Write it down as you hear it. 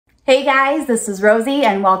Hey guys, this is Rosie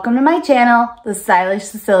and welcome to my channel, The Stylish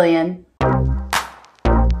Sicilian.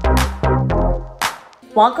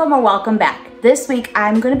 Welcome or welcome back. This week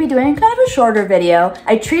I'm going to be doing kind of a shorter video.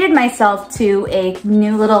 I treated myself to a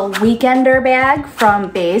new little weekender bag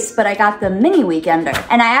from BÉIS, but I got the mini weekender.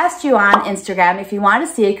 And I asked you on Instagram if you want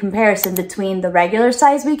to see a comparison between the regular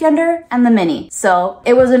size weekender and the mini. So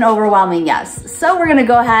it was an overwhelming yes. So we're going to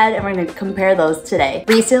go ahead and we're going to compare those today.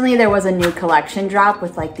 Recently there was a new collection drop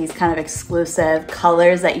with like these kind of exclusive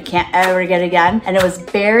colors that you can't ever get again. And it was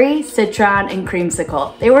berry, citron, and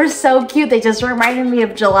creamsicle. They were so cute. They just reminded me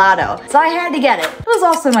of gelato. So I had to get it. It was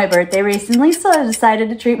also my birthday recently, so I decided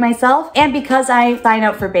to treat myself. And because I signed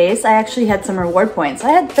up for BÉIS, I actually had some reward points. I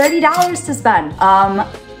had $30 to spend.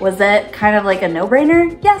 Was it kind of like a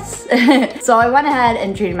no-brainer? Yes. So I went ahead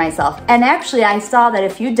and treated myself. And actually I saw that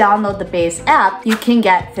if you download the BÉIS app, you can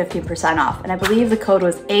get 15% off. And I believe the code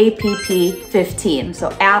was APP15, so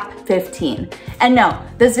app15. And no,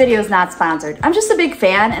 this video is not sponsored. I'm just a big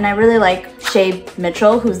fan and I really like Shay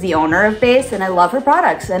Mitchell, who's the owner of BÉIS, and I love her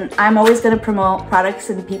products. And I'm always gonna promote products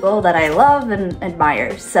and people that I love and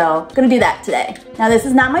admire. So I'm gonna do that today. Now this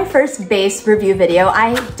is not my first BÉIS review video.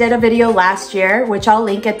 I did a video last year, which I'll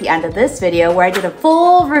link at the end of this video, where I did a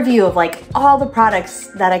full review of like all the products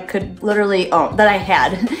that I could literally own, that I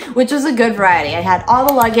had, which was a good variety. I had all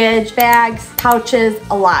the luggage, bags, pouches,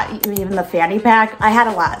 a lot, even the fanny pack. I had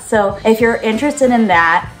a lot. So if you're interested in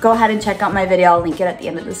that, go ahead and check out my video. I'll link it at the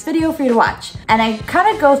end of this video for you to watch. And I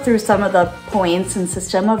kind of go through some of the points and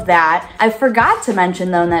system of that. I forgot to mention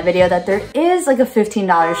though in that video that there is like a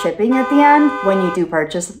 $15 shipping at the end when you do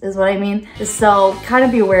purchase, is what I mean. So kind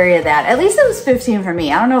of be wary of that. At least it was 15 for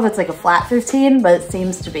me. I don't know if it's like a flat 15, but it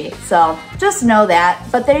seems to be. So just know that.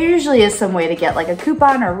 But there usually is some way to get like a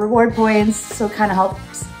coupon or reward points, so it kind of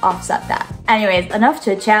helps offset that. Anyways, enough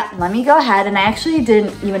chit chat. Let me go ahead, and I actually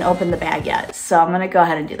didn't even open the bag yet, so I'm gonna go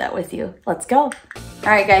ahead and do that with you. Let's go. All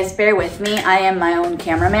right guys, bear with me. I am my own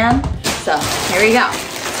cameraman. So here we go.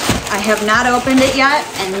 I have not opened it yet,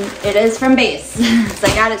 and it is from BÉIS. So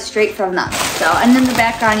I got it straight from them. So, and in the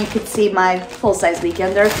background you could see my full-size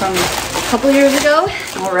weekender from a couple years ago.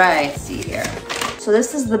 All right, let's see here. So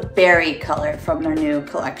this is the berry color from their new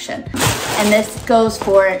collection. And this goes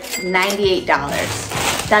for $98.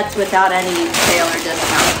 That's without any sale or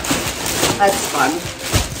discount. That's fun.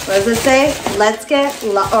 What does it say? Let's get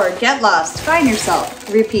lost. Find yourself.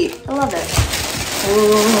 Repeat. I love it.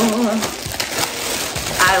 Ooh.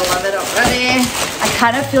 I love it already. I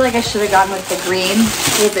kind of feel like I should have gone with the green,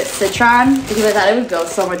 a little bit citron, because I thought it would go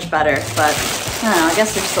so much better, but I don't know, I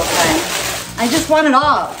guess they're still fine. I just want it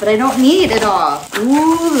all, but I don't need it all.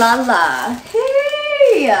 Ooh la la.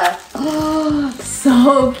 Hey! Oh,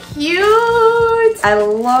 so cute! I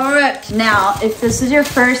love it. Now, if this is your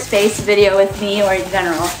first BÉIS video with me or in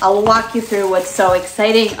general, I'll walk you through what's so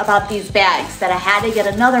exciting about these bags that I had to get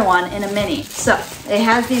another one in a mini. So, it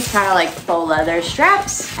has these kind of like faux leather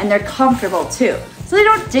straps, and they're comfortable too. So they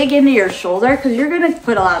don't dig into your shoulder because you're gonna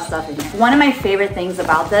put a lot of stuff in here. One of my favorite things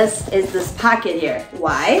about this is this pocket here.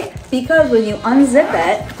 Why? Because when you unzip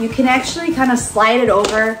it, you can actually kind of slide it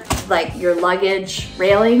over like your luggage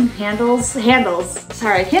railing handles.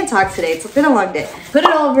 Sorry, I can't talk today. It's been a long day. Put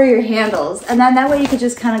it over your handles, and then that way you could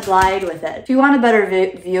just kind of glide with it. If you want a better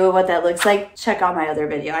view of what that looks like, check out my other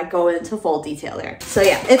video. I go into full detail there. So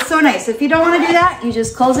yeah, it's so nice. If you don't want to do that, you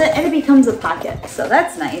just close it and it becomes a pocket. So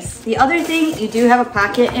that's nice. The other thing, you do have a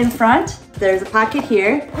pocket in front. There's a pocket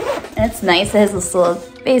here, and it's nice. It has this little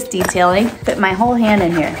BÉIS detailing. Fit my whole hand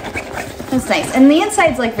in here. It's nice. And the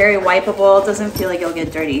inside's like very wipeable. It doesn't feel like it'll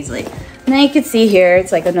get dirty easily. And then you can see here,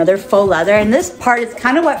 it's like another faux leather. And this part is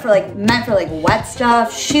kind of meant for like wet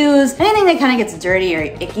stuff, shoes, anything that kind of gets dirty or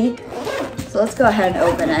icky. So let's go ahead and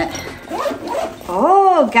open it.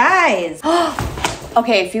 Oh, guys.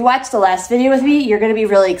 Okay, if you watched the last video with me, you're gonna be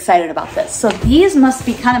really excited about this. So these must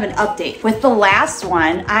be kind of an update. With the last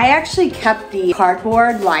one, I actually kept the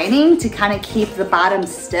cardboard lining to kind of keep the bottom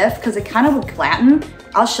stiff because it kind of would flatten.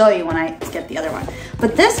 I'll show you when I get the other one.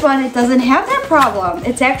 But this one, it doesn't have that problem.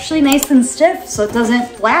 It's actually nice and stiff, so it doesn't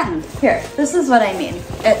flatten. Here, this is what I mean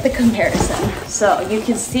at the comparison. So you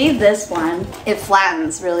can see this one, it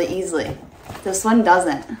flattens really easily. This one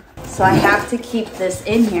doesn't. So I have to keep this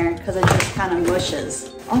in here because it just kind of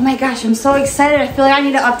mushes. Oh my gosh, I'm so excited. I feel like I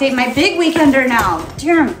need to update my big weekender now.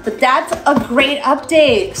 Damn, but that's a great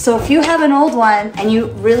update. So if you have an old one and you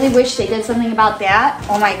really wish they did something about that,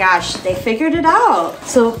 oh my gosh, they figured it out.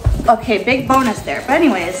 So, okay, big bonus there. But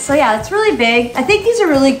anyways, so yeah, it's really big. I think these are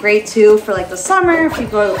really great too for like the summer. If you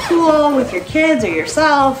go to the pool with your kids or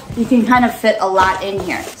yourself, you can kind of fit a lot in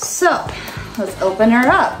here. So, let's open her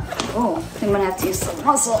up. Oh, I think I'm gonna have to use some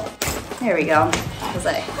muscle. There we go, because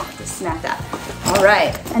I just snapped that. All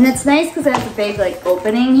right, and it's nice because it has a big like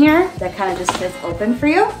opening here that kind of just fits open for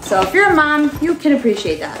you. So if you're a mom, you can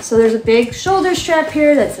appreciate that. So there's a big shoulder strap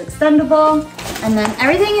here that's extendable. And then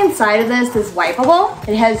everything inside of this is wipeable.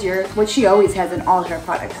 It has what she always has in all her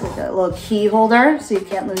products, like a little key holder so you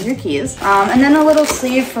can't lose your keys. And then a little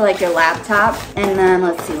sleeve for like your laptop. And then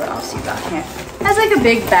let's see what else you got here. It has like a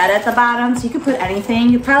big bed at the bottom so you could put anything.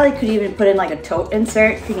 You probably could even put in like a tote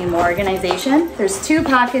insert if you need more organization. There's 2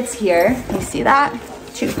 pockets here. Can you see that?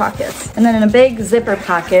 2 pockets. And then in a big zipper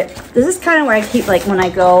pocket, this is kind of where I keep like when I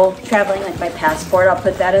go traveling, like my passport, I'll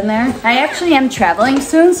put that in there. I actually am traveling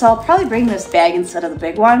soon, so I'll probably bring this bag instead of the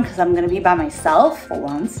big one because I'm gonna be by myself for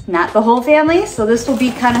once, not the whole family. So this will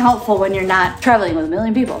be kind of helpful when you're not traveling with a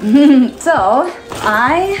million people. So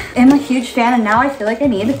I am a huge fan and now I feel like I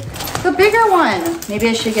need the bigger one. Maybe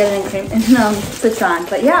I should get it in Sicilian,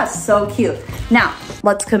 but yeah, so cute. Now,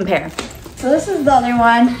 let's compare. So this is the other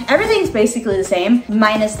one. Everything's basically the same,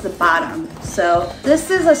 minus the bottom. So this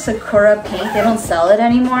is a Sakura pink. They don't sell it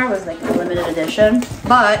anymore. It was like a limited edition.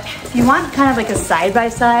 But if you want kind of like a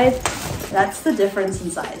side-by-side, that's the difference in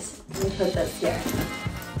size. Let me put this here.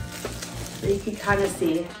 So you can kind of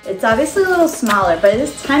see. It's obviously a little smaller, but it is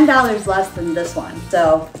 $10 less than this one.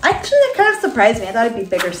 So actually that kind of surprised me. I thought it'd be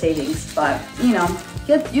bigger savings, but you know,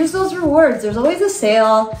 use those rewards. There's always a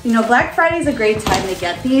sale. You know, Black Friday is a great time to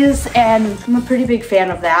get these, and I'm a pretty big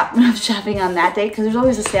fan of that when I'm shopping on that day because there's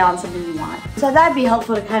always a sale on something you want. So that'd be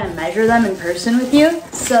helpful to kind of measure them in person with you.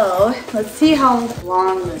 So let's see how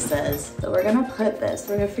long this is. So we're gonna put this,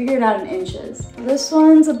 we're gonna figure it out in inches. This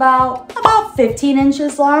one's about 15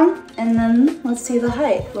 inches long, and then let's see the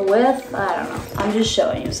height. The width, I don't know. I'm just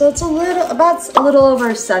showing you. So it's about a little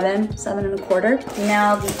over 7 1/4.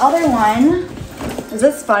 Now the other one, is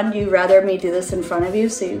this fun? Do you rather me do this in front of you?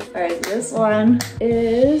 All right, this one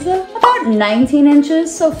is about 19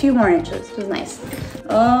 inches, so a few more inches, which is nice.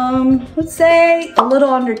 Let's say a little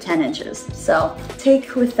under 10 inches. So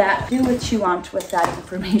take with that, do what you want with that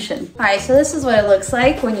information. All right, so this is what it looks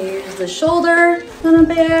like when you use the shoulder on a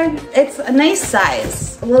bag. It's a nice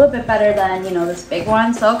size, a little bit better than, you know, this big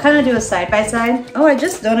one. So I'll kind of do a side-by-side. Oh, I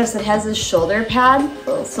just noticed it has this shoulder pad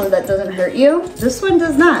so that doesn't hurt you. This one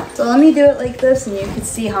does not. So let me do it like this and you can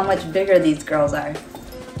see how much bigger these girls are.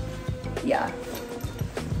 Yeah.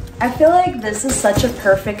 I feel like this is such a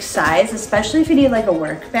perfect size, especially if you need like a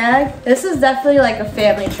work bag. This is definitely like a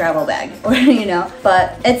family travel bag, or you know,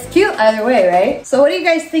 but it's cute either way, right? So what do you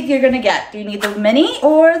guys think you're gonna get? Do you need the mini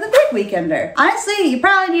or the big weekender? Honestly, you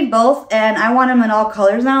probably need both, and I want them in all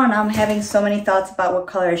colors now, and I'm having so many thoughts about what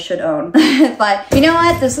color I should own. But you know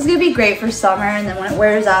what? This is gonna be great for summer, and then when it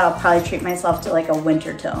wears out, I'll probably treat myself to like a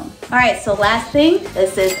winter tone. All right, so last thing,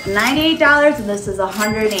 this is $98 and this is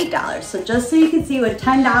 $108. So just so you can see what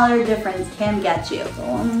 $10 difference can get you. So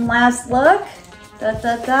one last look.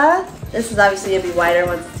 This is obviously gonna be wider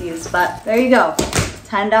once it's used, but there you go.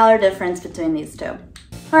 $10 difference between these two.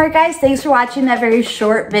 Alright guys, thanks for watching that very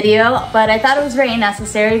short video, but I thought it was very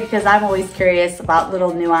necessary because I'm always curious about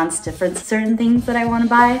little nuanced differences, certain things that I want to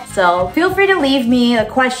buy. So feel free to leave me a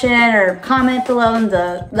question or comment below in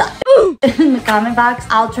the comment box.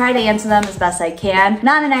 I'll try to answer them as best I can.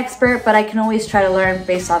 Not an expert, but I can always try to learn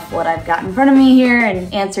based off what I've got in front of me here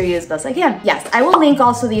and answer you as best I can. Yes, I will link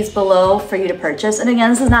also these below for you to purchase. And again,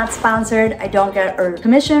 this is not sponsored. I don't get a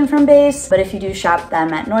commission from BÉIS, but if you do shop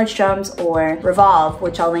them at Nordstrom's or Revolve,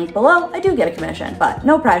 which I'll link below, I do get a commission, but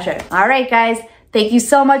no pressure. All right, guys, thank you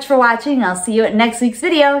so much for watching. I'll see you at next week's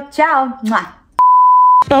video. Ciao. Mwah.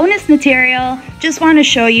 Bonus material, just want to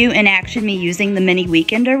show you in action me using the mini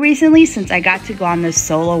weekender recently since I got to go on this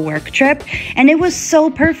solo work trip, and it was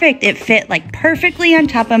so perfect. It fit like perfectly on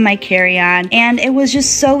top of my carry-on, and it was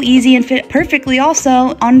just so easy and fit perfectly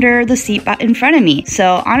also under the seat in front of me.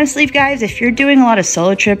 So honestly guys, if you're doing a lot of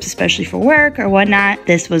solo trips, especially for work or whatnot,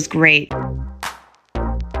 this was great.